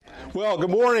Well, good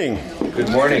morning. Good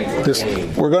morning.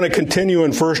 We're going to continue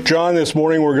in 1 John this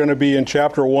morning. We're going to be in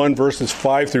chapter 1, verses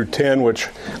 5 through 10, which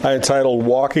I entitled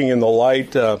Walking in the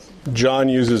Light. John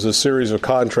uses a series of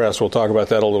contrasts. We'll talk about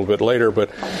that a little bit later.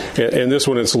 But in this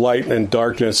one, it's light and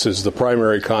darkness is the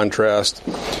primary contrast.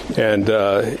 And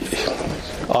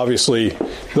obviously,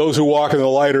 those who walk in the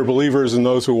light are believers, and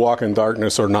those who walk in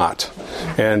darkness are not.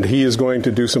 And he is going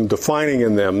to do some defining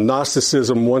in them.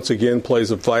 Gnosticism once again plays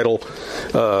a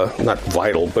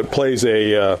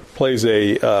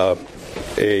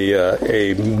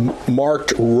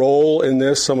marked role in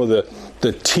this. Some of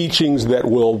the teachings that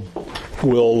will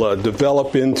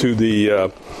develop into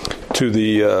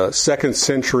the second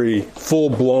century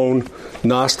full-blown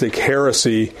Gnostic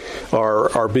heresy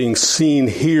are being seen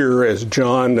here as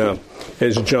John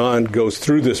goes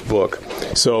through this book.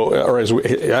 So,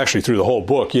 actually through the whole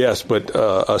book, yes, but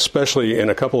especially in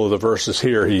a couple of the verses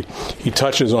here, he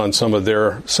touches on some of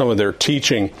their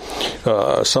teaching,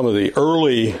 some of the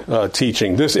early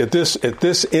teaching. At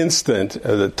this instant,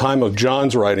 at the time of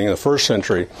John's writing in the first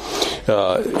century,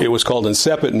 it was called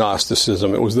incipient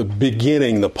Gnosticism. It was the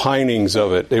beginning, the pinings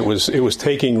of it. It was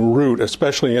taking root,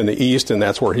 especially in the East, and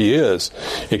that's where he is.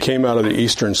 It came out of the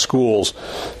Eastern schools.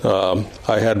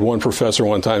 I had one professor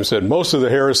one time said most of the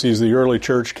heresies of the early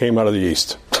church came out of the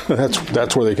East.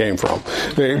 That's where they came from,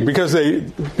 because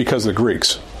the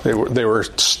Greeks. They were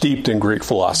steeped in Greek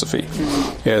philosophy,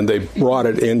 and they brought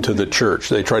it into the church.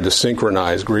 They tried to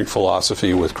synchronize Greek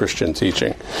philosophy with Christian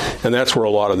teaching, and that's where a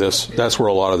lot of this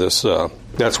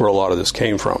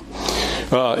came from.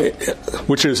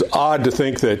 Which is odd to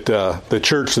think that the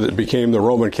church that became the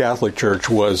Roman Catholic Church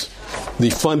was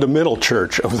the fundamental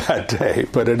church of that day.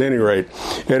 But at any rate,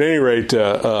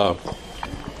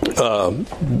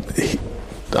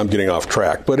 I'm getting off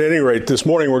track. But at any rate, this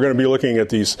morning we're going to be looking at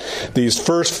these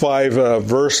first 5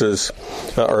 verses,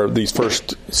 or these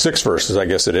first 6 verses, I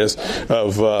guess it is,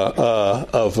 of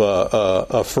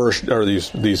first, or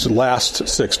these last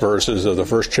 6 verses of the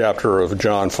first chapter of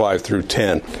John 5 through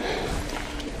 10.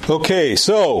 Okay,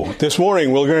 so this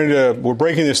morning we're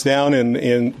breaking this down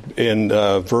in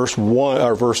verse 1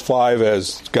 or verse 5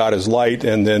 as God is light,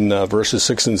 and then verses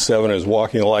 6 and 7 as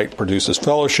walking in the light produces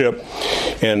fellowship,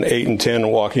 and 8 and 10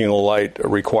 walking in the light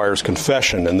requires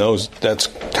confession. And that's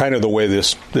kind of the way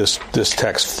this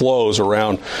text flows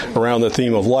around the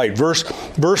theme of light. Verse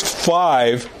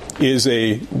 5 is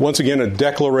once again a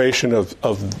declaration of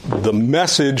the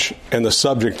message and the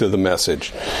subject of the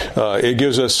message. It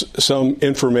gives us some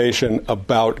information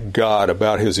about God,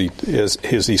 about his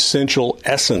essential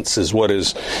essence is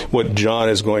what John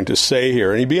is going to say here.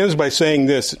 And he begins by saying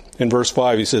this in verse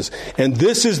 5. He says, "And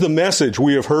this is the message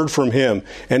we have heard from him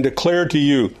and declared to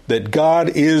you, that God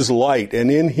is light, and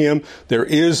in him there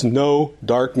is no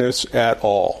darkness at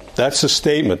all." That's the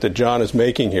statement that John is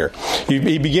making here.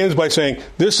 He begins by saying,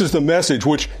 this is the message,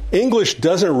 which English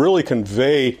doesn't really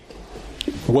convey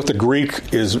what the Greek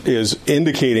is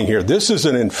indicating here. This is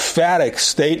an emphatic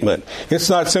statement. It's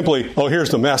not simply, oh, here's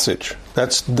the message.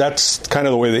 That's kind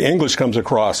of the way the English comes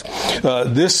across.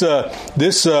 The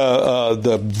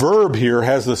verb here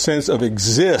has the sense of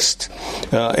exist,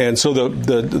 and so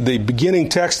the beginning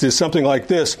text is something like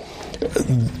this: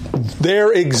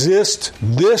 there exists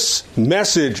this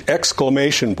message!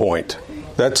 Exclamation point.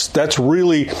 That's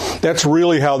really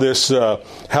how this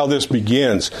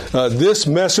begins. This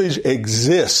message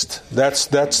exists. That's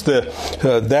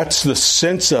the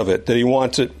sense of it that he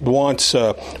wants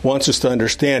us to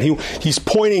understand. He's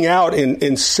pointing out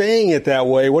in saying it that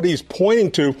way. What he's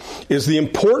pointing to is the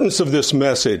importance of this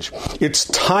message, its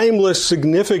timeless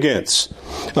significance,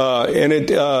 and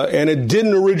it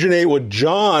didn't originate with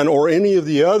John or any of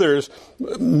the others.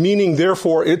 Meaning,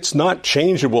 therefore, it's not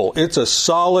changeable. It's a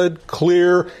solid,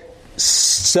 clear,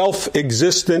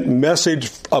 self-existent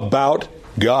message about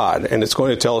God, and it's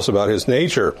going to tell us about his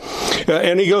nature.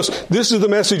 And he goes, this is the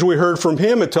message we heard from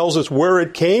him. It tells us where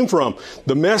it came from.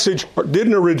 The message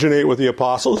didn't originate with the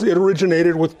apostles. It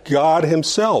originated with God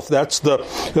himself. That's the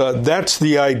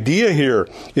idea here.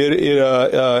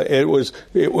 It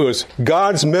was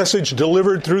God's message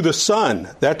delivered through the Son.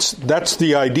 That's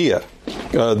the idea.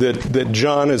 That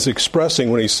John is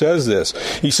expressing when he says this.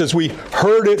 He says, we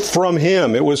heard it from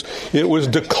him. It was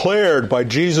declared by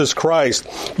Jesus Christ.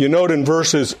 You note in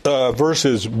verses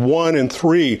 1 and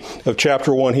 3 of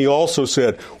chapter 1, he also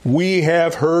said, we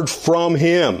have heard from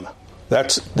him.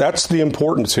 That's the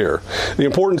importance here. The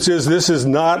importance is this is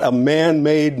not a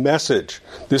man-made message.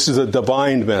 This is a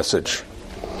divine message.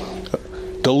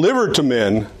 Delivered to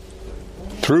men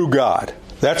through God.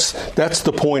 That's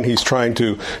the point he's trying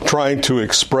to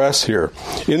express here.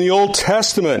 In the Old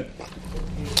Testament,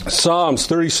 Psalms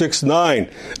 36:9.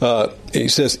 He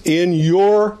says, "In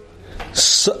your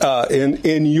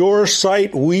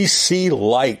sight we see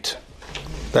light."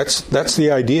 That's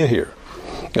the idea here.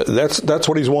 That's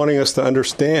what he's wanting us to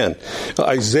understand.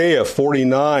 Isaiah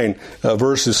 49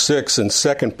 verses 6 and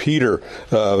 2 Peter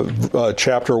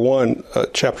chapter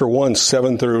 1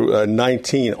 7 through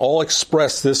 19 all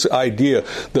express this idea,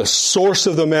 the source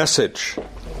of the message.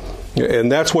 And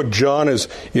that's what John is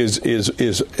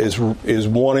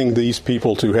wanting these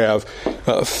people to have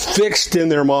fixed in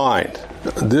their mind.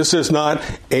 This is not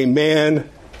a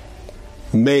man-made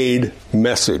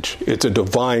message. It's a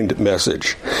divine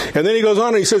message. And then he goes on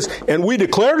and he says, "And we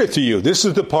declared it to you." This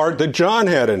is the part that John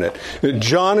had in it.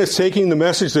 John is taking the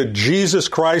message that Jesus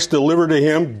Christ delivered to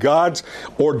him, God's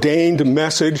ordained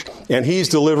message, and he's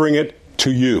delivering it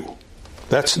to you.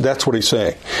 That's what he's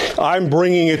saying. I'm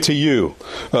bringing it to you.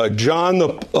 John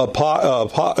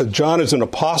is an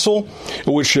apostle,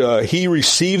 which he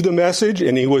received the message,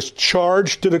 and he was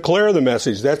charged to declare the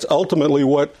message. That's ultimately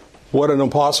what an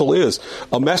apostle is.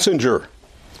 A messenger.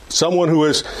 Someone who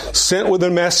is sent with a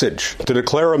message, to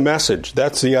declare a message.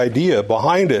 That's the idea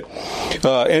behind it.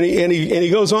 And he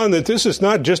goes on that this is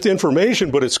not just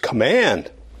information, but it's command.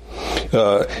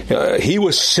 He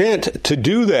was sent to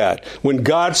do that. When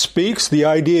God speaks, the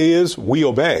idea is we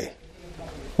obey,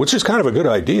 which is kind of a good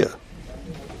idea,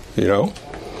 2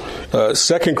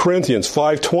 Corinthians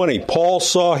 5:20, Paul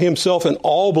saw himself and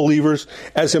all believers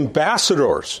as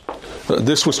ambassadors.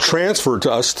 This was transferred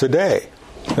to us today.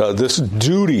 This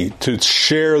duty to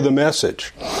share the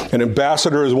message. An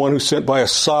ambassador is one who's sent by a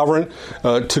sovereign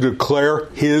to declare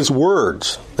his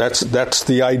words. That's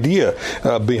the idea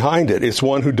behind it. It's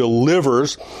one who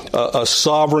delivers a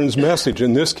sovereign's message.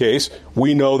 In this case,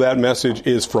 we know that message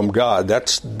is from God.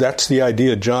 That's the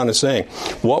idea John is saying.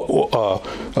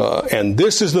 And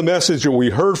this is the message that we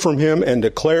heard from him and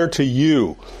declared to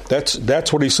you.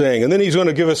 That's what he's saying. And then he's going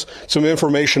to give us some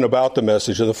information about the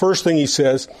message. And the first thing he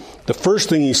says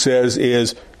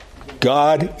is,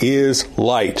 God is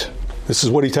light. This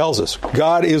is what he tells us.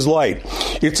 God is light.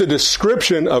 It's a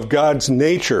description of God's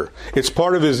nature. It's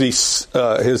part of his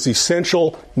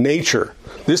essential nature.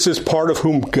 This is part of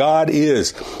whom God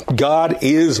is. God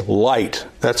is light.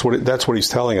 That's what he's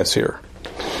telling us here.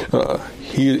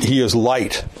 He is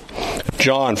light.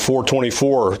 John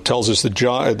 4:24 tells us that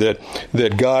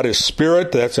God is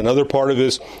spirit. That's another part of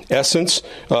his essence.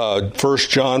 1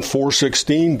 John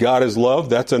 4:16, God is love.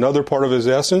 That's another part of his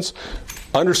essence.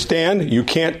 Understand, you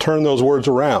can't turn those words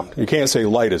around. You can't say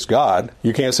light is God.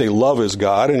 You can't say love is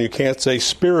God, and you can't say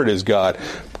spirit is God.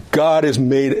 God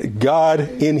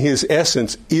in his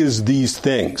essence is these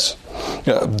things.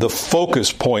 The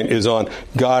focus point is on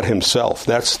God himself.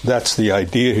 That's the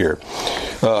idea here.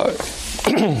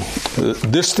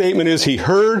 This statement is he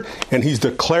heard, and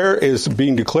is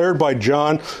being declared by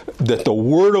John that the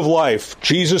Word of life,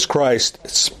 Jesus Christ,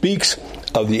 speaks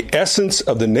of the essence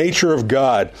of the nature of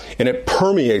God, and it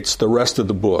permeates the rest of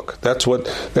the book. That's what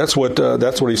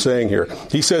he's saying here.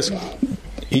 He says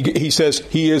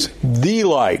he is the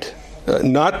light,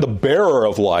 not the bearer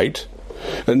of light,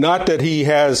 not that he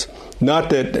has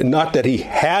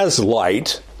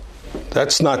light.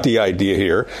 That's not the idea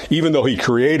here. Even though he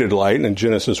created light in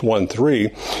Genesis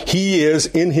 1:3, he is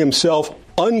in himself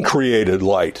uncreated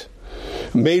light,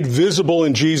 made visible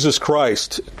in Jesus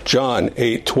Christ. John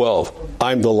 8:12.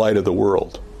 I'm the light of the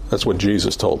world. That's what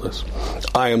Jesus told us.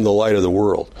 I am the light of the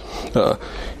world.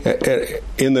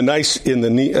 In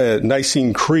the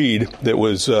Nicene Creed that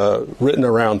was written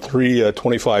around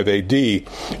 325 A.D.,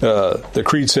 the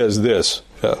creed says this.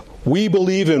 We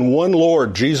believe in one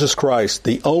Lord, Jesus Christ,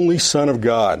 the only Son of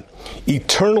God,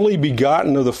 eternally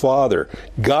begotten of the Father,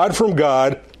 God from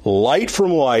God, light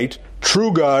from light,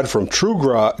 true God from true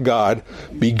God,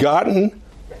 begotten,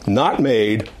 not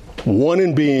made, one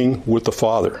in being with the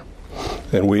Father.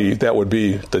 And that would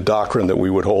be the doctrine that we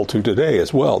would hold to today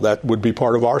as well. That would be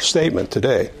part of our statement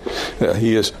today.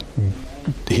 He is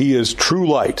true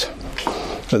light.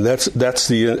 And that's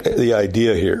the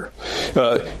idea here.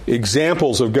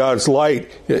 Examples of God's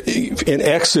light in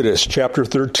Exodus chapter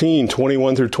 13,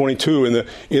 21 through 22.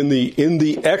 In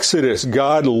the Exodus,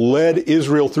 God led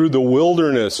Israel through the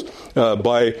wilderness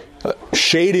by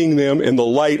shading them in the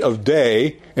light of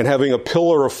day and having a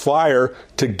pillar of fire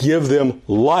to give them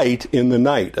light in the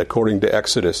night, according to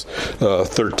Exodus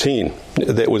 13.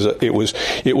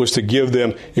 It was to give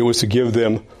them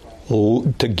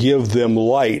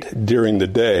light during the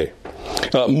day.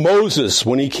 Moses,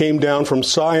 when he came down from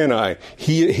Sinai,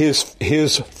 his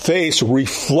face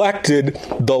reflected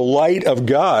the light of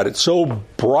God so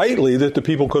brightly that the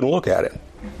people couldn't look at it.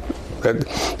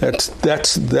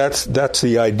 That's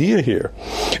the idea here.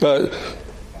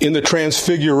 In the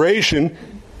Transfiguration,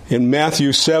 in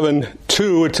Matthew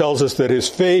 7:2, it tells us that his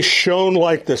face shone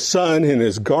like the sun, and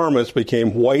his garments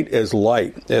became white as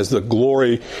light, as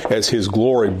his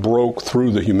glory broke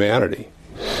through the humanity.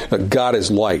 God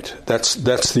is light. That's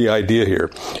the idea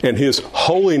here, and his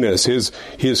holiness, his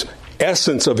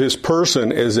essence of his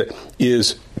person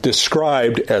is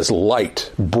described as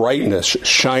light, brightness,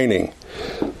 shining,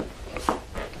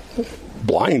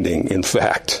 blinding, in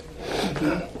fact.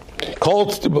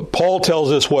 Paul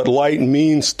tells us what light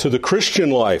means to the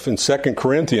Christian life in 2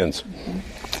 Corinthians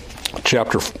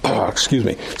chapter 4,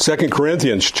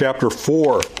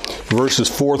 verses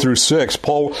 4 through 6.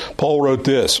 Paul wrote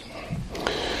this.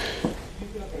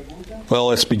 Well,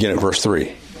 let's begin at verse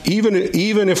 3.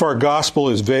 Even if our gospel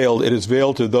is veiled, it is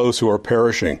veiled to those who are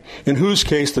perishing, in whose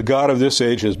case the God of this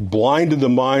age has blinded the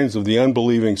minds of the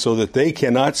unbelieving so that they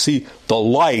cannot see the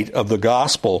light of the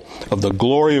gospel of the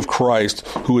glory of Christ,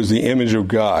 who is the image of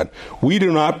God. We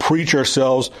do not preach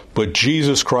ourselves, but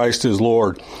Jesus Christ is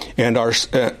Lord, and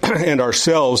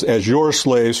ourselves as your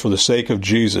slaves for the sake of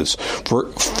Jesus.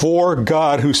 For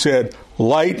God, who said,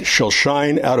 "Light shall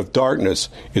shine out of darkness,"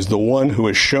 is the one who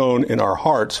has shone in our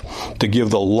hearts to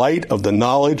give the light of the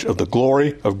knowledge of the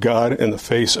glory of God in the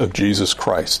face of Jesus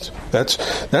Christ.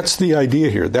 That's the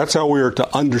idea here. That's how we are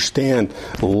to understand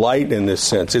light in this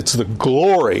sense. It's the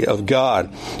glory of God.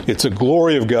 It's the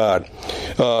glory of God.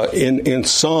 In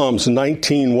Psalms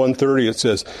 19:130, it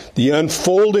says, "The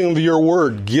unfolding of your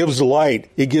word gives light.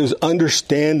 It gives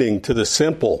understanding to the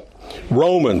simple."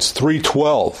 Romans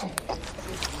 3:12.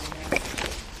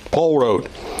 Paul wrote,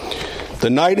 "The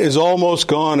night is almost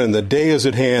gone and the day is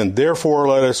at hand. Therefore,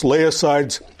 let us lay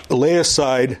aside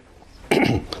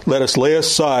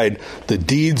the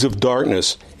deeds of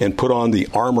darkness and put on the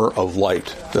armor of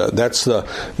light." That's the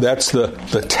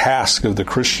task of the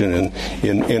Christian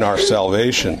in our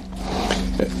salvation.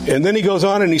 And then he goes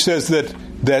on and he says that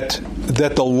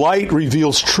the light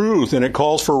reveals truth and it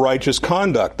calls for righteous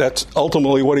conduct. That's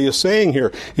ultimately what he is saying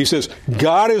here. He says,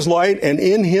 God is light and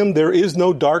in him there is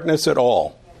no darkness at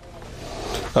all.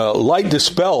 Light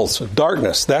dispels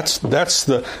darkness. That's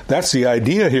the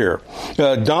idea here.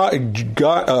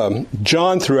 John,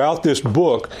 throughout this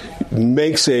book,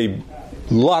 makes a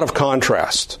lot of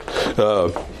contrast.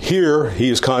 Here, he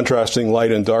is contrasting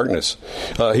light and darkness.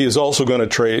 He is also going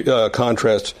to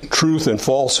contrast truth and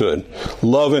falsehood,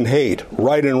 love and hate,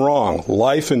 right and wrong,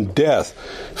 life and death,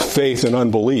 faith and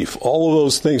unbelief. All of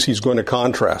those things he's going to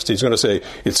contrast. He's going to say,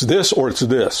 it's this or it's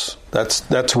this.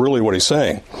 That's really what he's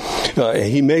saying.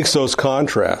 He makes those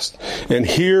contrasts. And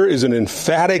here is an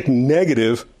emphatic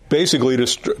negative, basically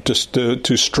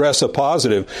to stress a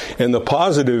positive. And the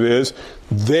positive is,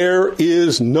 there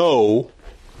is no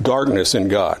darkness in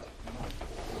God.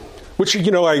 Which,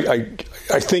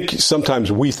 I think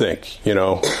sometimes we think,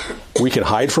 we can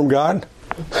hide from God.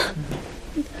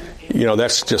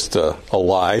 That's just a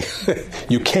lie.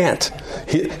 You can't.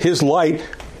 His light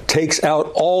takes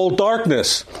out all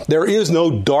darkness. There is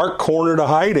no dark corner to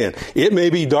hide in. It may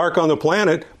be dark on the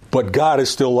planet, but God is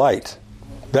still light.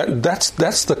 That's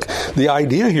the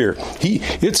idea here.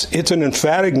 It's an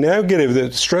emphatic negative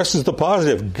that stresses the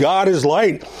positive. God is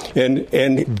light,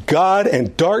 and God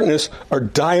and darkness are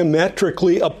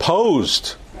diametrically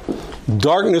opposed.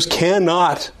 Darkness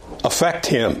cannot affect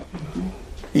him.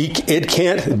 It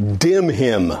can't dim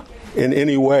him in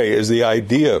any way, is the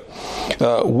idea.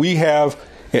 We have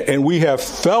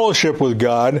fellowship with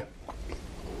God.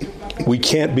 We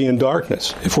can't be in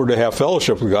darkness. If we're to have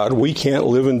fellowship with God, we can't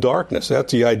live in darkness.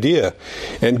 That's the idea.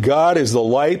 And God is the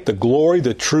light, the glory,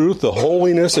 the truth, the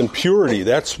holiness, and purity.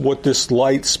 That's what this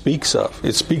light speaks of.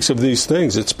 It speaks of these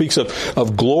things. It speaks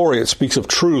of glory. It speaks of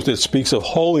truth. It speaks of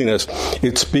holiness.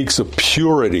 It speaks of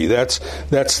purity. That's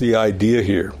the idea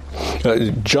here.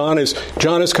 John is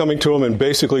coming to them and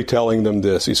basically telling them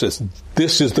this. He says,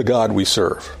 this is the God we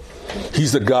serve.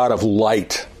 He's the God of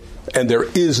light. And there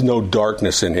is no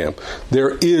darkness in him.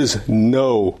 There is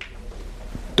no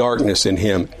darkness in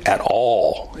him at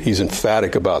all. He's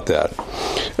emphatic about that.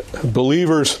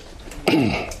 Believers,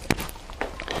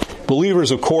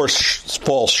 of course,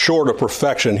 fall short of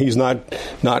perfection. He's not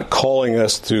calling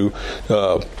us to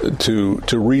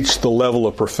reach the level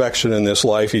of perfection in this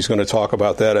life. He's going to talk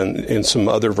about that in some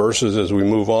other verses as we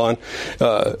move on.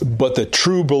 But the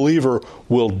true believer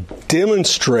will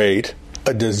demonstrate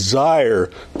a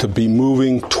desire to be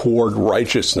moving toward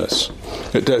righteousness,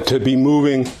 to be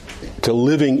moving to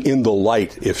living in the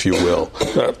light, if you will.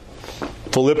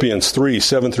 Philippians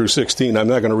 3:7-16. I'm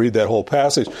not going to read that whole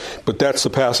passage, but that's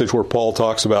the passage where Paul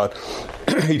talks about.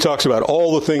 He talks about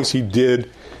all the things he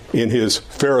did in his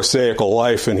Pharisaical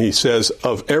life, and he says,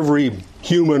 of every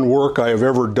human work I have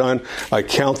ever done, I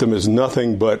count them as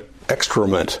nothing but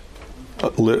excrement.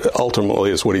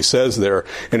 Ultimately is what he says there.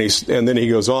 And then he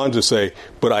goes on to say,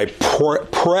 but I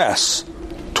press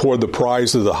toward the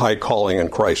prize of the high calling in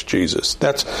Christ Jesus.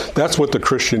 That's what the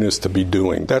Christian is to be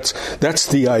doing. That's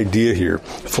the idea here.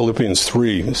 Philippians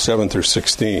 3, 7 through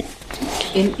 16.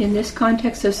 In this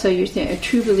context, so you're saying a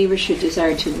true believer should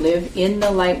desire to live in the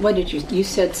light. What did you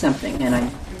said something, and I'm...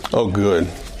 Oh, good.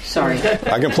 Sorry.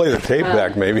 I can play the tape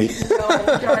back, maybe.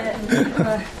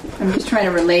 I'm just trying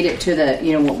to relate it to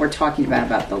what we're talking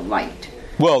about the light.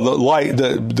 Well, the light,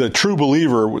 the true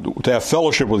believer, to have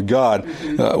fellowship with God,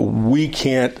 we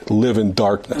can't live in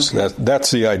darkness. Okay. That's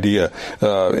the idea.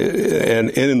 And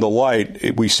in the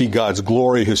light, we see God's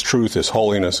glory, His truth, His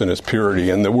holiness, and His purity,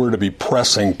 and that we're to be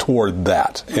pressing toward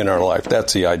that in our life.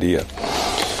 That's the idea.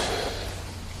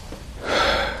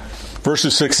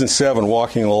 Verses 6 and 7,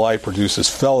 walking in the light produces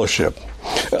fellowship.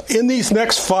 In these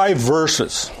next 5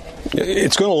 verses,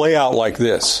 it's going to lay out like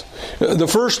this. The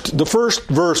first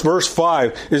verse, verse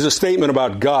 5, is a statement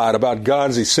about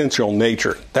God's essential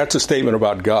nature. That's a statement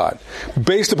about God.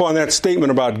 Based upon that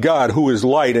statement about God, who is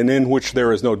light and in which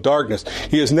there is no darkness,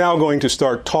 he is now going to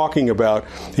start talking to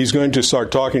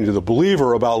the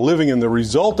believer about living in the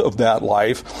result of that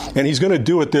life, and he's going to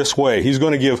do it this way. He's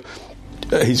going to give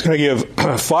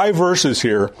 5 verses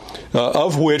here,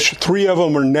 of which 3 of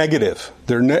them are negative.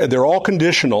 They're all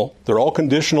conditional. They're all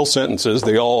conditional sentences.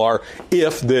 They all are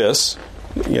if this,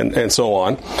 and so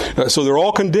on. So they're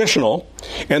all conditional,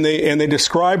 and they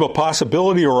describe a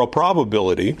possibility or a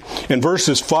probability. And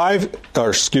verses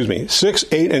 6,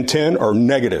 8, and 10 are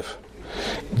negative.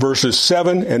 Verses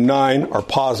 7 and 9 are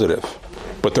positive.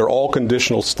 But they're all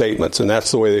conditional statements, and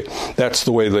that's the way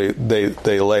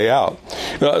they lay out.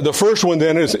 The first one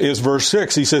then is verse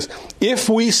 6. He says, if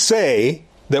we say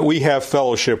that we have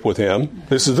fellowship with Him,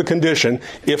 this is the condition.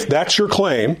 If that's your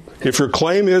claim, if your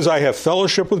claim is I have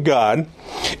fellowship with God,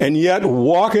 and yet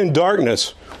walk in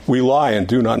darkness, we lie and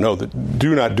do not do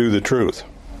the truth.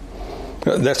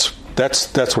 That's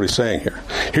what he's saying here.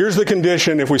 Here's the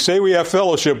condition. If we say we have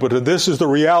fellowship, but this is the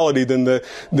reality, then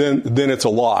it's a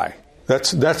lie.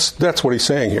 That's what he's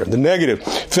saying here. The negative.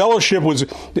 Fellowship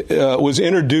was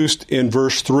introduced in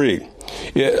verse 3.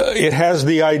 It has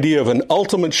the idea of an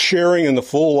ultimate sharing in the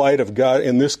full light of God.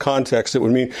 In this context, it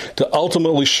would mean to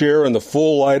ultimately share in the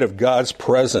full light of God's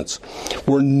presence,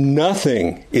 where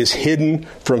nothing is hidden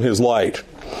from His light.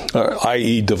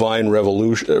 I.e. divine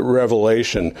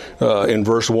revelation. In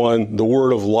verse 1, the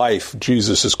word of life.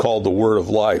 Jesus is called the word of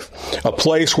life. A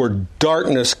place where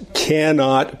darkness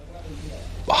cannot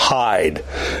hide,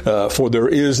 for there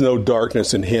is no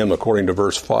darkness in Him, according to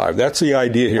verse 5. That's the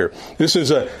idea here. This is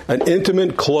an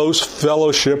intimate, close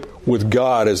fellowship with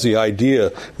God is the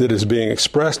idea that is being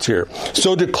expressed here.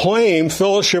 So to claim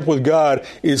fellowship with God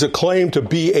is a claim to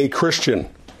be a Christian.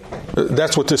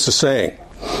 That's what this is saying.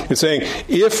 It's saying,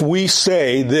 if we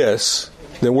say this,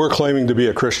 then we're claiming to be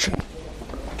a Christian.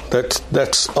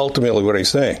 That's ultimately what he's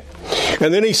saying.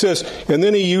 And then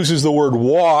he uses the word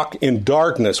walk in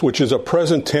darkness, which is a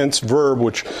present tense verb,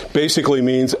 which basically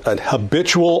means a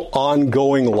habitual,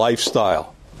 ongoing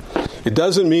lifestyle. It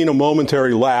doesn't mean a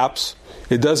momentary lapse.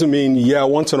 It doesn't mean,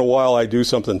 once in a while I do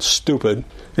something stupid.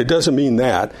 It doesn't mean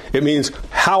that. It means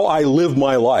how I live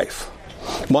my life.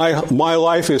 My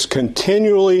life is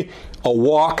continually a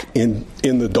walk in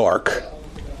the dark.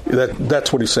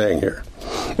 That's what he's saying here.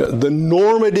 The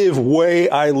normative way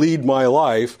I lead my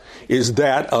life is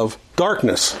that of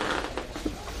darkness,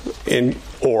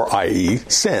 i.e.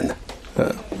 sin.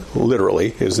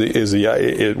 Literally,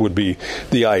 it would be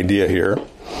the idea here.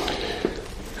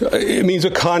 It means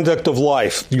a conduct of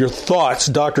life. Your thoughts,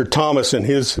 Dr. Thomas in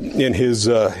his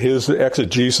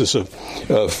exegesis of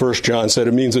 1 John said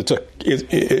it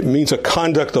means a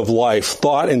conduct of life,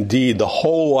 thought and deed, the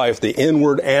whole life, the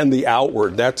inward and the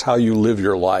outward. That's how you live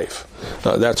your life.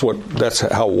 That's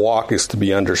how walk is to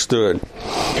be understood.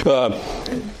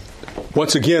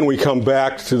 Once again, we come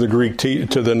back to the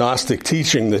to the Gnostic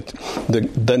teaching that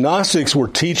the Gnostics were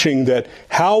teaching that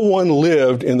how one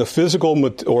lived in the physical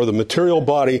or the material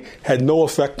body had no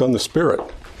effect on the spirit.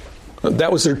 That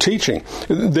was their teaching.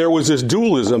 There was this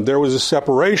dualism. There was a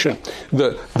separation.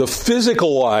 The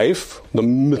physical life, the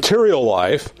material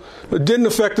life, didn't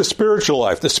affect the spiritual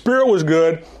life. The spirit was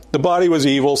good. The body was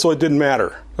evil, so it didn't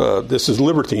matter. This is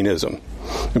libertinism.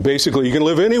 Basically, you can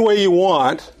live any way you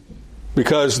want,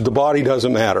 because the body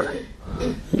doesn't matter.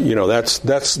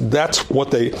 That's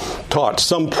what they taught.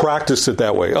 Some practiced it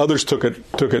that way. Others took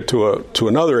it to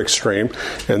another extreme,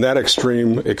 and that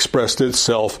extreme expressed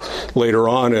itself later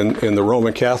on in the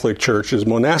Roman Catholic Church as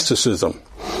monasticism.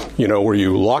 Where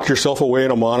you locked yourself away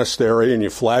in a monastery and you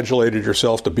flagellated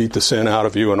yourself to beat the sin out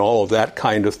of you and all of that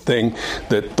kind of thing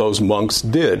that those monks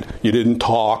did. You didn't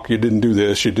talk, you didn't do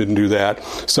this, you didn't do that.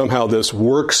 Somehow this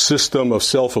work system of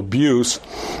self-abuse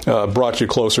brought you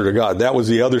closer to God. That was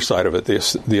the other side of it,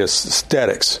 the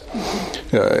aesthetics,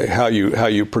 how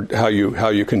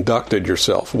you conducted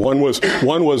yourself. One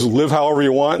was live however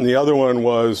you want, and the other one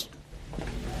was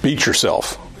beat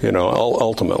yourself.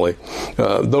 Ultimately.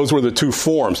 Those were the two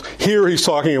forms. Here he's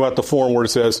talking about the form where it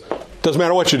says, doesn't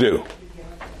matter what you do.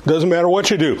 Doesn't matter what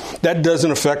you do. That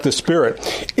doesn't affect the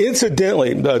Spirit.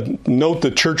 Incidentally, note the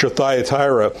Church of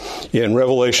Thyatira in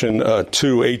Revelation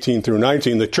 2:18 through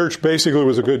 19. The church basically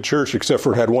was a good church, except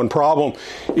for it had one problem.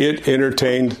 It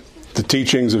entertained the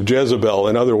teachings of Jezebel,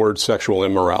 in other words, sexual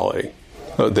immorality.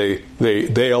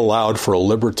 They allowed for a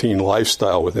libertine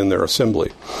lifestyle within their assembly.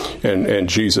 And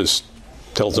Jesus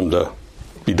tells them to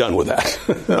be done with that.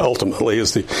 Ultimately,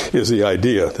 is the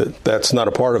idea that's not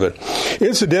a part of it.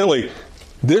 Incidentally,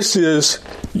 this is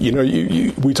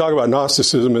we talk about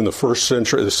Gnosticism in the first,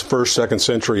 second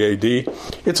century AD.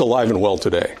 It's alive and well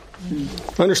today.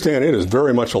 Understand, it is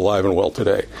very much alive and well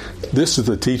today. This is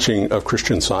the teaching of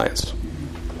Christian Science.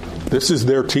 This is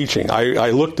their teaching. I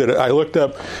looked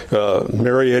up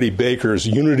Mary Eddy Baker's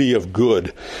Unity of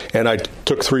Good, and I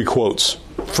took 3 quotes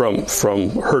from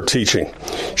her teaching.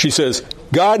 She says,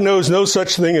 God knows no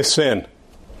such thing as sin.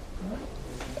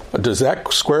 Does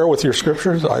that square with your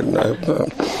scriptures?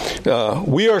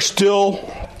 We are still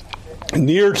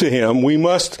near to him. We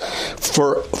must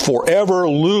forever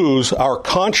lose our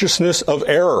consciousness of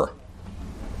error.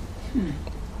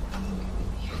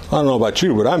 I don't know about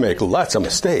you, but I make lots of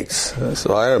mistakes.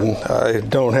 So I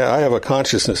have a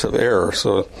consciousness of error.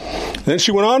 So then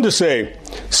she went on to say,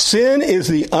 sin is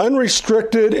the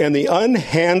unrestricted and the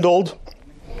unhandled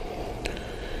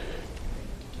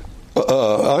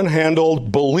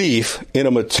belief in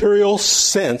a material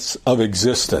sense of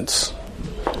existence.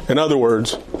 In other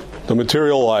words, the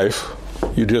material life,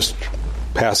 you just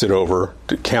pass it over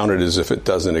to count it as if it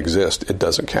doesn't exist. It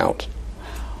doesn't count.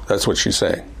 That's what she's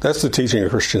saying. That's the teaching of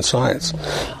Christian Science.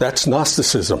 That's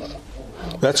Gnosticism.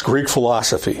 That's Greek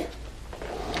philosophy.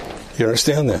 You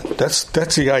understand that?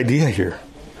 That's the idea here.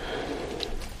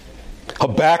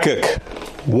 Habakkuk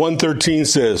 1:13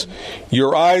 says,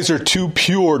 your eyes are too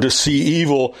pure to see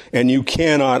evil, and you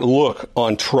cannot look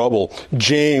on trouble.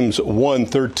 James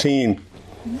 1:13.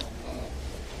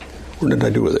 Where did I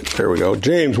do with it? There we go.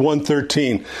 James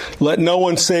 1:13. Let no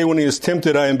one say when he is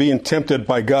tempted, I am being tempted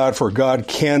by God, for God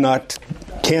cannot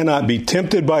be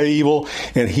tempted by evil,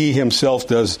 and he himself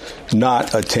does not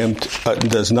tempt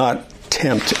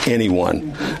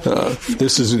anyone.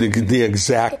 This is the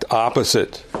exact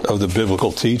opposite of the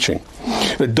biblical teaching.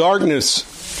 In darkness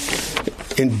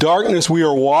we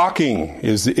are walking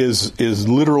is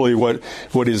literally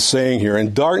what is saying here.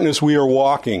 In darkness we are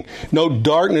walking. No,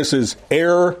 darkness is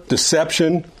error,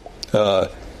 deception,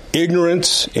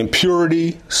 ignorance,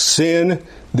 impurity, sin.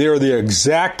 They are the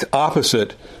exact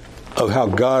opposite of how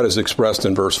God is expressed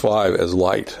in verse 5 as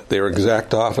light. They are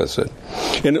exact opposite.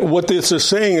 And what this is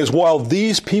saying is, while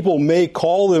these people may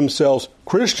call themselves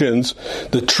Christians,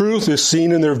 the truth is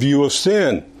seen in their view of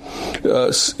sin.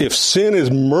 If sin is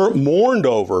mourned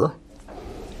over,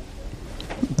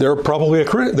 they're probably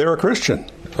they're a Christian.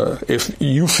 If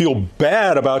you feel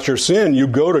bad about your sin, you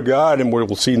go to God, and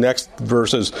we'll see next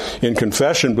verses in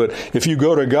confession, but if you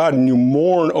go to God and you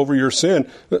mourn over your sin,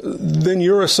 then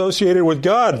you're associated with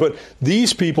God. But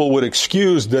these people would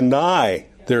deny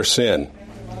their sin.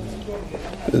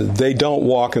 They don't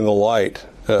walk in the light.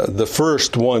 The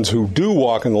first ones who do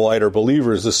walk in the light are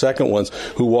believers. The second ones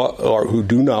who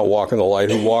do not walk in the light,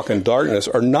 who walk in darkness,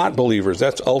 are not believers.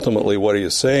 That's ultimately what he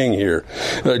is saying here.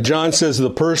 John says the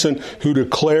person who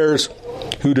declares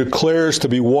to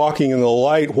be walking in the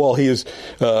light while he is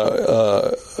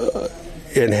and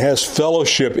has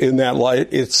fellowship in that light,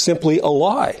 it's simply a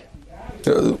lie.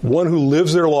 One who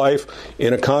lives their life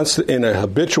in a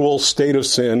habitual state of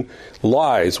sin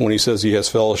lies when he says he has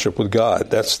fellowship with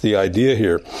God. That's the idea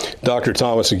here. Dr.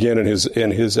 Thomas, again, in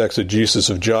his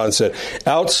exegesis of John, said,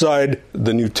 outside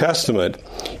the New Testament,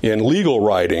 in legal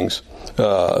writings,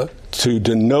 to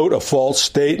denote a false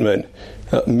statement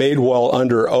made while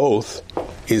under oath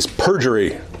is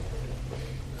perjury.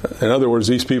 In other words,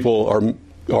 these people are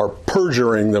are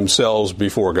perjuring themselves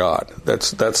before God.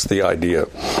 That's the idea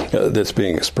that's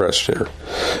being expressed here.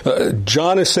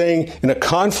 John is saying, in a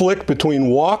conflict between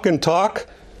walk and talk,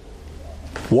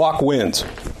 walk wins.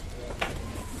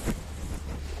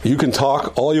 You can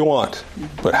talk all you want,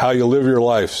 but how you live your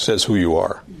life says who you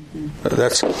are.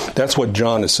 That's what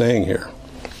John is saying here.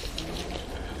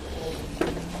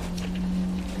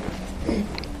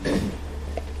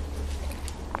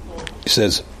 He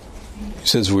says,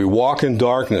 we walk in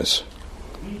darkness,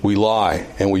 we lie,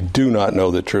 and we do not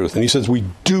know the truth. And he says, we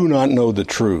do not know the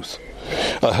truth.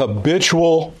 A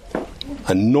habitual,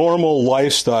 a normal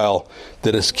lifestyle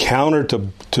that is counter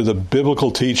to the biblical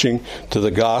teaching, to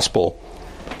the gospel,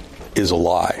 is a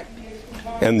lie.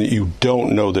 And that you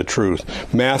don't know the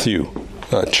truth. Matthew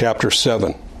chapter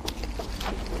 7.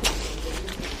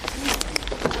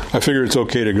 I figure it's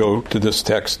okay to go to this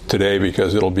text today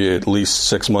because it'll be at least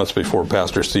 6 months before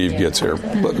Pastor Steve gets here.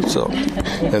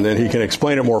 And then he can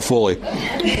explain it more fully.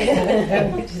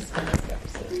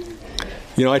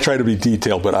 You know, I try to be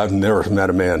detailed, but I've never met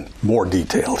a man more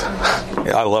detailed.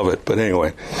 I love it. But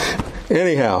anyway.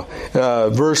 Anyhow,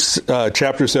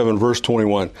 chapter 7, verse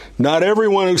 21. Not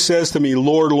everyone who says to me,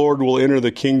 Lord, Lord, will enter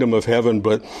the kingdom of heaven,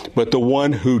 but the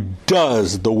one who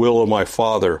does the will of my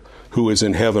Father who is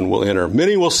in heaven will enter.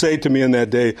 Many will say to me in that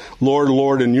day, Lord,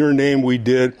 Lord, in your name we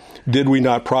did we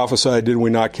not prophesy? Did we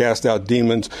not cast out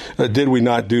demons? Did we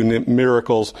not do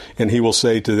miracles? And he will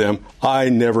say to them, I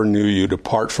never knew you.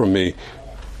 Depart from me,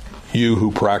 you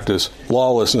who practice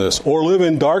lawlessness, or live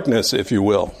in darkness, if you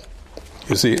will.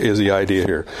 Is the idea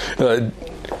here.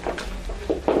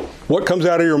 What comes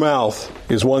out of your mouth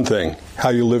is one thing. How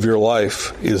you live your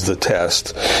life is the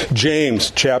test.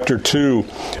 James chapter 2,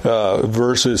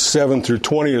 verses 7 through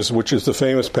 20, which is the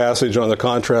famous passage on the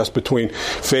contrast between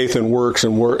faith and works,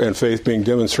 and faith being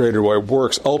demonstrated by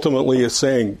works, ultimately is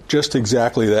saying just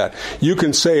exactly that. You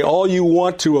can say all you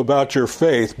want to about your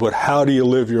faith, but how do you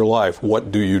live your life?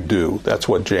 What do you do? That's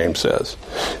what James says.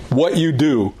 What you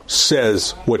do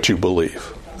says what you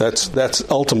believe. That's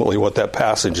ultimately what that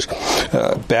passage.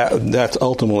 That's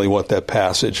ultimately what that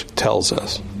passage tells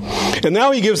us. And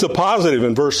now he gives the positive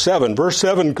in verse 7. Verse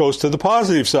 7 goes to the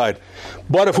positive side.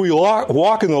 But if we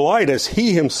walk in the light as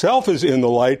he himself is in the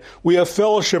light, we have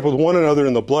fellowship with one another,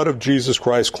 and the blood of Jesus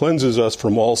Christ cleanses us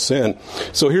from all sin.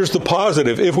 So here's the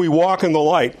positive. If we walk in the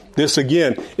light, this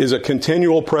again is a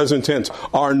continual present tense.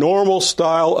 Our normal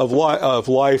style of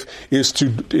life is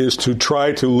to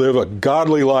try to live a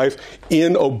godly life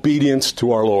in obedience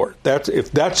to our Lord.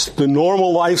 If that's the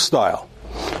normal lifestyle,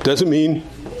 doesn't mean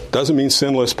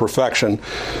sinless perfection.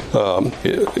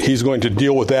 He's going to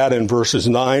deal with that in verses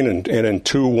 9 and in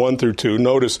 2, 1 through 2.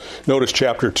 Notice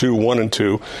chapter 2, 1 and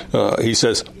 2. He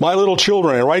says, My little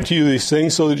children, I write to you these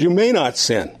things so that you may not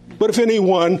sin. But if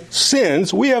anyone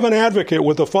sins, we have an advocate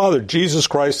with the Father, Jesus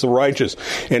Christ the righteous.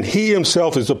 And he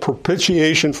himself is a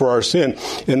propitiation for our sin.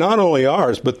 And not only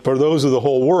ours, but for those of the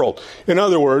whole world. In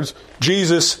other words,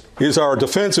 Jesus is our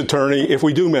defense attorney if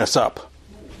we do mess up.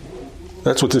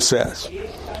 That's what this says.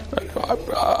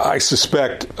 I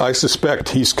suspect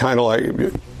he's kind of like,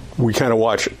 we kind of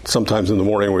watch, sometimes in the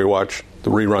morning we watch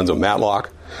the reruns of Matlock.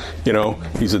 You know,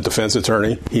 he's a defense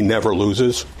attorney. He never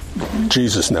loses.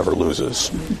 Jesus never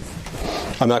loses.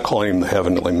 I'm not calling him the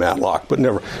heavenly Matlock, but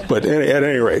at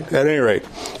any rate,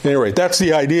 that's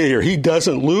the idea here. He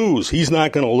doesn't lose. He's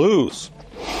not going to lose.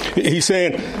 He's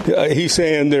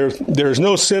saying there's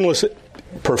no sinless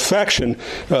perfection,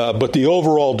 but the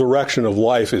overall direction of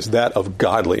life is that of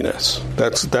godliness.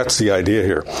 That's the idea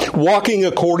here. Walking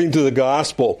according to the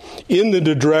gospel in the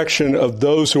direction of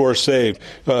those who are saved.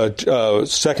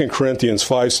 2 Corinthians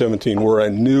 5:17, we're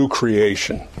a new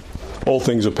creation. Old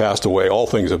things have passed away. All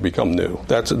things have become new.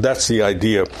 That's the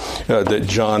idea that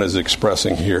John is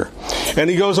expressing here. And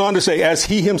he goes on to say, as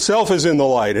he himself is in the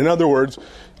light. In other words,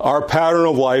 our pattern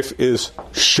of life is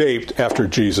shaped after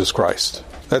Jesus Christ.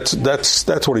 That's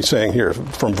what he's saying here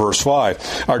from verse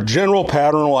 5. Our general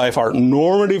pattern of life, our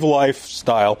normative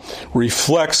lifestyle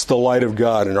reflects the light of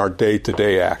God in our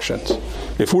day-to-day actions.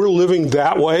 If we're living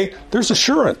that way, there's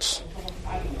assurance.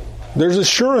 There's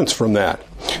assurance from that.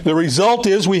 The result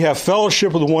is we have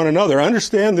fellowship with one another.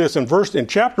 Understand this in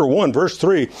chapter 1, verse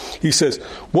 3. He says,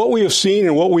 what we have seen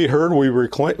and what we heard,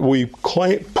 we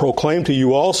proclaim to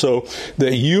you also,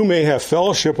 that you may have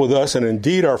fellowship with us, and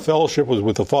indeed our fellowship was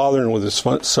with the Father and with His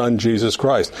Son, Jesus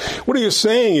Christ. What he is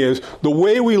saying is, the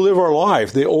way we live our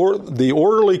life, the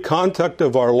orderly conduct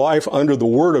of our life under the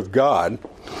Word of God,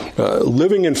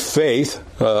 living in faith,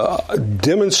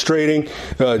 demonstrating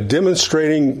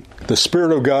the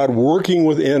Spirit of God working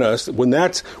within us, when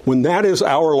that is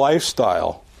our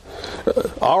lifestyle,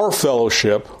 our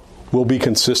fellowship will be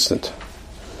consistent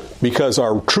because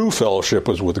our true fellowship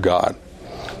was with God.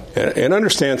 And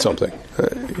understand something.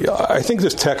 I think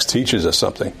this text teaches us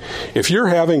something. If you're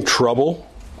having trouble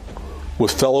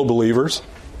with fellow believers,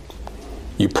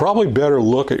 you probably better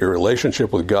look at your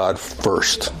relationship with God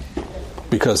first,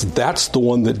 because that's the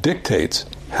one that dictates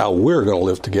how we're going to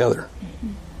live together.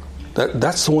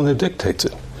 That's the one that dictates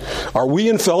it. Are we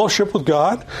in fellowship with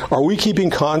God? Are we keeping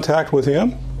contact with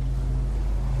Him?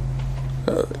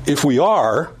 If we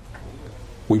are,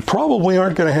 we probably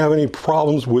aren't going to have any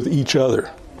problems with each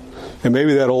other. And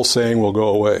maybe that old saying will go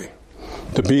away.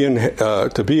 To be in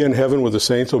heaven with the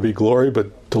saints will be glory,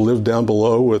 but to live down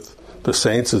below with the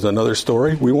saints is another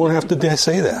story. We won't have to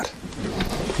say that.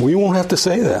 We won't have to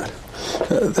say that.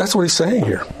 That's what he's saying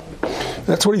here.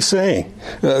 That's what he's saying.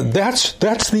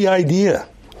 That's the idea.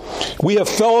 We have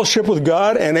fellowship with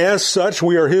God, and as such,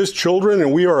 we are His children,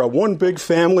 and we are a one big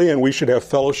family, and we should have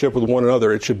fellowship with one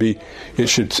another. It should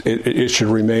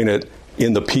remain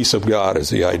in the peace of God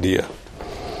is the idea.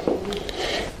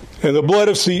 And the blood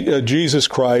of Jesus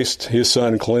Christ, His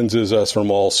Son, cleanses us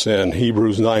from all sin.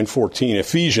 Hebrews 9:14,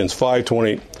 Ephesians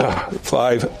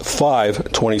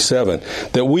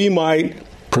 5:27, that we might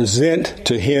present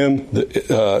to Him,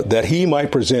 that He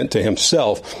might present to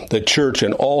Himself the church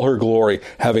in all her glory,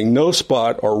 having no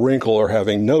spot or wrinkle or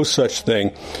having no such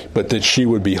thing, but that she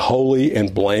would be holy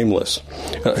and blameless.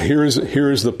 Here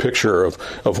is the picture of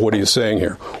what He is saying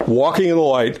here. Walking in the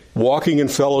light, walking in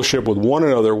fellowship with one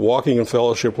another, walking in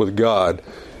fellowship with God,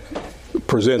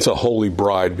 presents a holy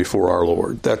bride before our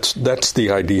Lord. That's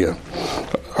the idea.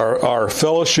 Our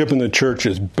fellowship in the church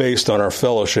is based on our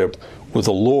fellowship with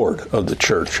the Lord of the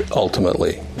church,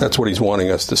 ultimately. That's what He's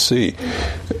wanting us to see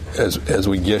as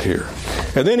we get here.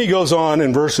 And then he goes on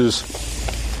in verses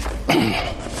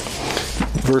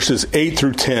 8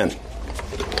 through 10.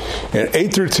 And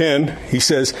 8 through 10, he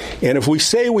says, and if we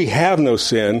say we have no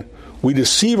sin, we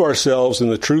deceive ourselves and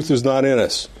the truth is not in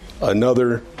us.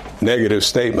 Another negative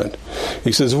statement.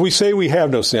 He says, if we say we have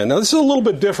no sin. Now, this is a little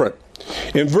bit different.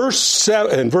 In verse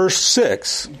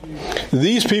 6,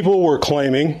 these people were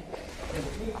claiming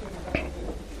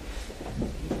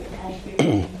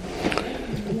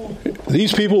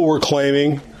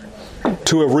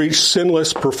to have reached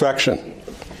sinless perfection.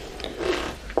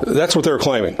 That's what they're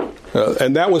claiming.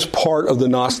 And that was part of the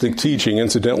Gnostic teaching,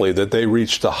 incidentally, that they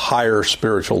reached a higher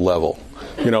spiritual level.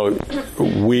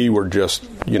 We were just,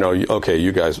 okay,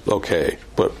 you guys, okay,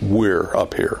 but we're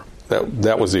up here.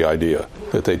 That was the idea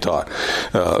that they taught.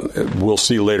 We'll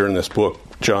see later in this book,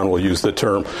 John will use the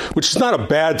term, which is not a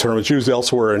bad term. It's used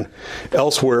elsewhere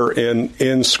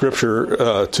in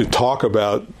Scripture to talk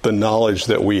about the knowledge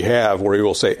that we have, where he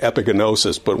will say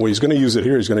epigenosis. But when he's going to use it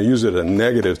here, he's going to use it a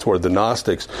negative toward the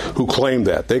Gnostics who claim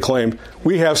that. They claim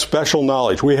we have special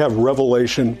knowledge. We have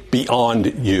revelation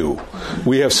beyond you.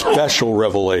 We have special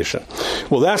revelation.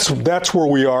 Well, that's where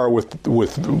we are with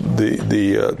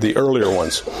the earlier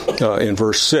ones in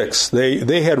verse 6.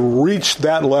 They had reached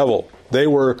that level. They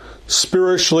were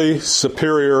spiritually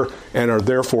superior and are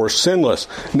therefore sinless.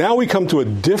 Now we come to a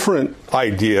different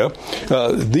idea.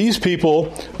 These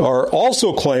people are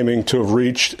also claiming to have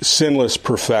reached sinless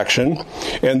perfection,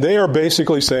 and they are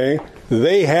basically saying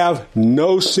they have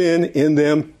no sin in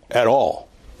them at all.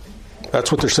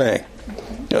 That's what they're saying.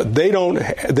 They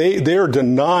are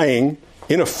denying,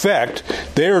 in effect,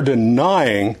 they are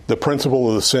denying the principle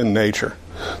of the sin nature.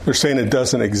 They're saying it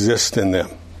doesn't exist in them.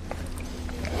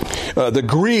 The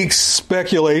Greeks'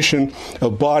 speculation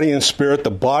of body and spirit, the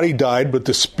body died, but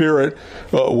the spirit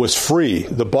was free.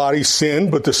 The body sinned,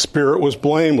 but the spirit was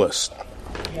blameless.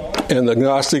 And the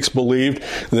Gnostics believed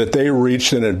that they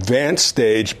reached an advanced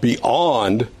stage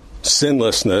beyond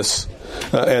sinlessness,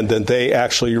 and that they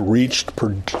actually reached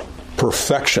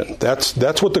perfection.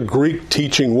 That's what the Greek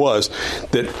teaching was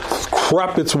that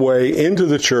crept its way into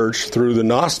the church through the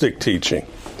Gnostic teaching.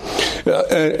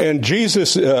 And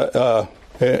Jesus...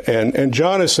 And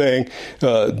John is saying,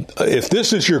 if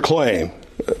this is your claim,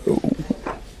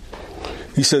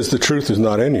 he says the truth is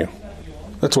not in you.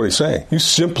 That's what he's saying. You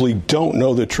simply don't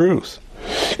know the truth.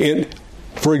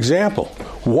 For example,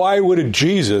 why would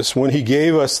Jesus, when he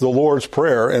gave us the Lord's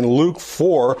Prayer in Luke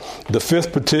 4, the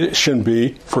fifth petition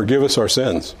be, forgive us our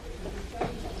sins?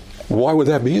 Why would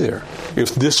that be there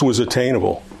if this was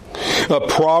attainable?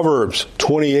 Proverbs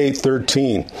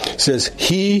 28:13 says,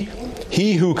 He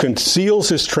who conceals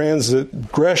his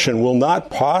transgression will not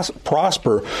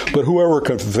prosper, but whoever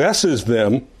confesses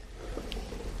them,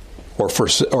 or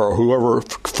whoever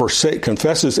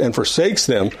confesses and forsakes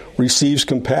them, receives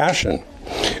compassion.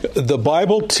 The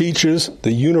Bible teaches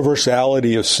the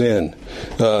universality of sin.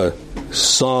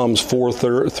 Psalms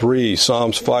 4:3,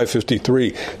 Psalms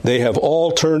 5:53. They have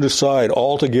all turned aside.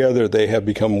 Altogether they have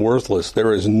become worthless.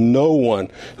 There is no one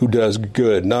who does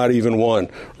good, not even one.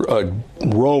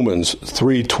 Romans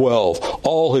 3:12.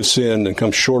 All have sinned and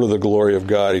come short of the glory of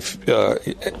God.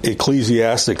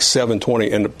 Ecclesiastes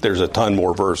 7:20, and there's a ton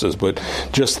more verses, but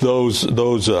just those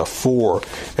four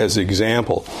as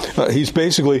example.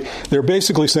 They're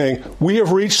basically saying we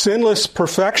have reached sinless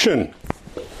perfection.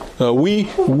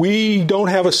 We don't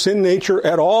have a sin nature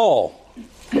at all.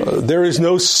 There is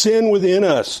no sin within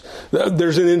us.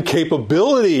 There's an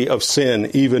incapability of sin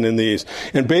even in these.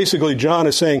 And basically John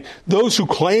is saying those who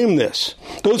claim this,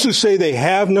 those who say they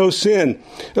have no sin,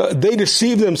 they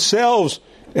deceive themselves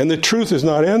and the truth is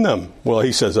not in them. Well,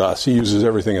 he says us. He uses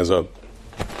everything as a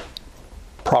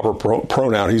proper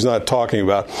pronoun. He's not talking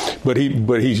about, but he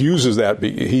uses that.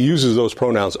 He uses those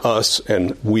pronouns, us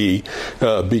and we,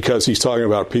 because he's talking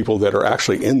about people that are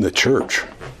actually in the church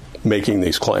making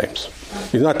these claims.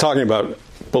 He's not talking about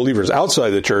believers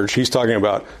outside the church. He's talking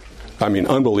about,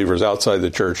 unbelievers outside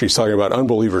the church. He's talking about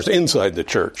unbelievers inside the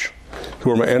church.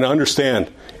 And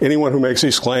understand, anyone who makes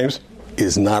these claims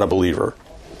is not a believer.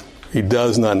 He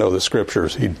does not know the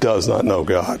Scriptures. He does not know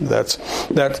God. That's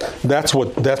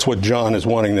what John is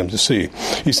wanting them to see.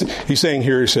 He's saying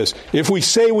here, he says, if we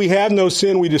say we have no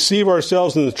sin, we deceive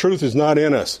ourselves and the truth is not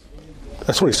in us.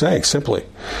 That's what he's saying, simply.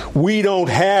 We don't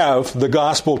have the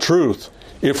gospel truth.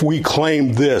 If we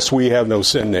claim this, we have no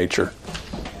sin nature.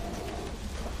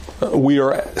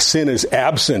 Sin is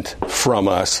absent from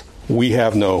us. We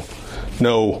have no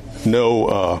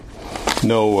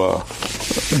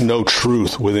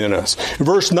truth within us. In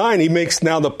verse 9, he makes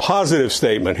now the positive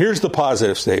statement. Here's the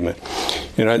positive statement.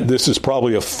 This is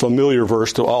probably a familiar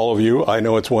verse to all of you. I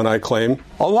know it's one I claim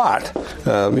a lot.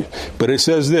 But it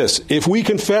says this, if we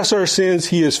confess our sins,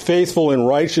 he is faithful and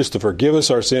righteous to forgive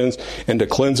us our sins and to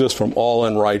cleanse us from all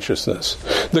unrighteousness.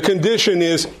 The condition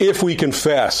is if we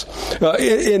confess.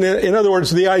 In other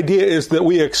words, the idea is that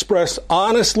we express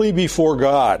honestly before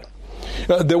God.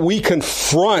 That we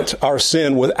confront our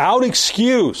sin without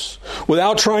excuse,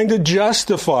 without trying to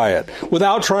justify it,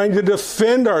 without trying to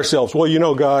defend ourselves.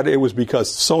 Well, God, it was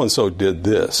because so-and-so did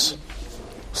this.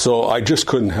 So I just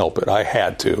couldn't help it. I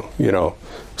had to,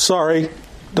 Sorry,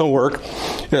 don't work.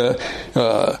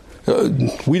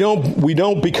 We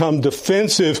don't become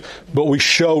defensive, but we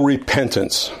show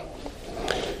repentance.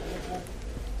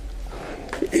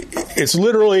 It's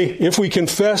literally, if we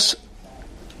confess,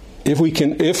 if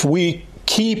we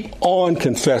keep on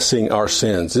confessing our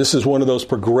sins. This is one of those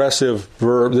progressive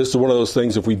verbs. This is one of those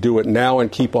things, if we do it now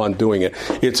and keep on doing it,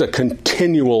 it's a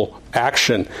continual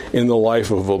action in the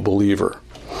life of a believer.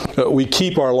 We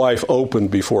keep our life open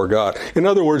before God. In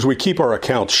other words, we keep our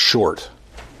accounts short.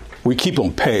 We keep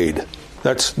them paid.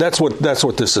 That's what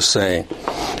this is saying.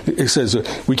 It says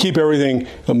we keep everything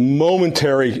a moment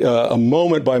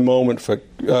by moment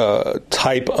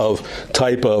type of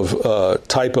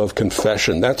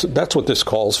confession. That's what this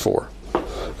calls for.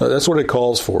 That's what it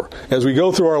calls for. As we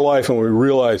go through our life and we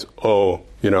realize,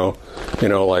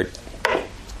 like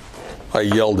I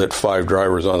yelled at 5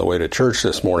 drivers on the way to church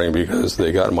this morning because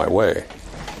they got in my way.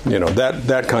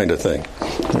 That kind of thing.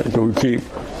 We keep.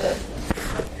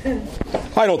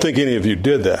 I don't think any of you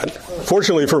did that.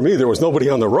 Fortunately for me, there was nobody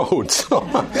on the road, so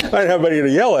I didn't have anybody to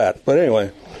yell at. But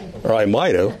anyway, or I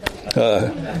might have.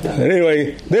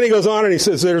 Anyway, then he goes on and he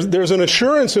says there's an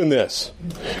assurance in this.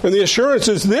 And the assurance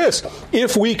is this.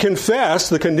 If we confess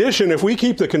the condition, if we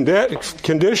keep the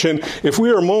condition, if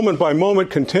we are moment by moment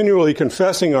continually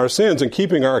confessing our sins and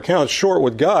keeping our accounts short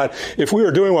with God, if we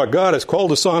are doing what God has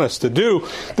called us on us to do,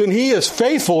 then he is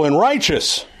faithful and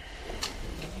righteous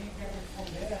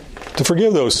to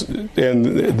forgive those, and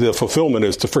the fulfillment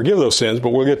is to forgive those sins,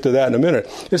 but we'll get to that in a minute.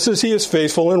 It says he is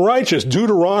faithful and righteous.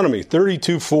 Deuteronomy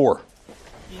 32:4.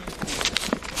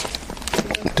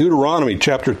 Deuteronomy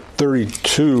chapter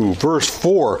 32, verse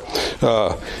 4.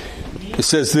 It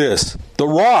says this, the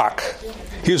rock,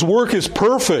 his work is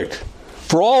perfect,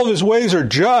 for all of his ways are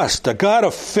just, a God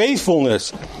of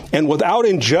faithfulness, and without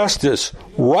injustice,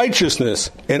 righteousness,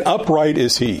 and upright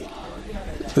is he.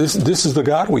 This is the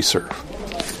God we serve.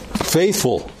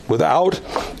 Faithful, without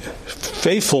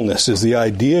faithfulness is the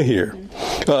idea here.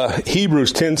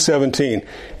 Hebrews 10:17,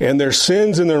 and their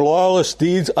sins and their lawless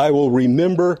deeds I will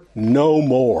remember no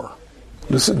more.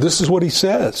 This is what he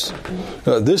says.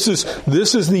 This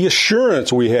is the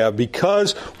assurance we have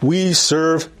because we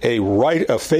serve a faithful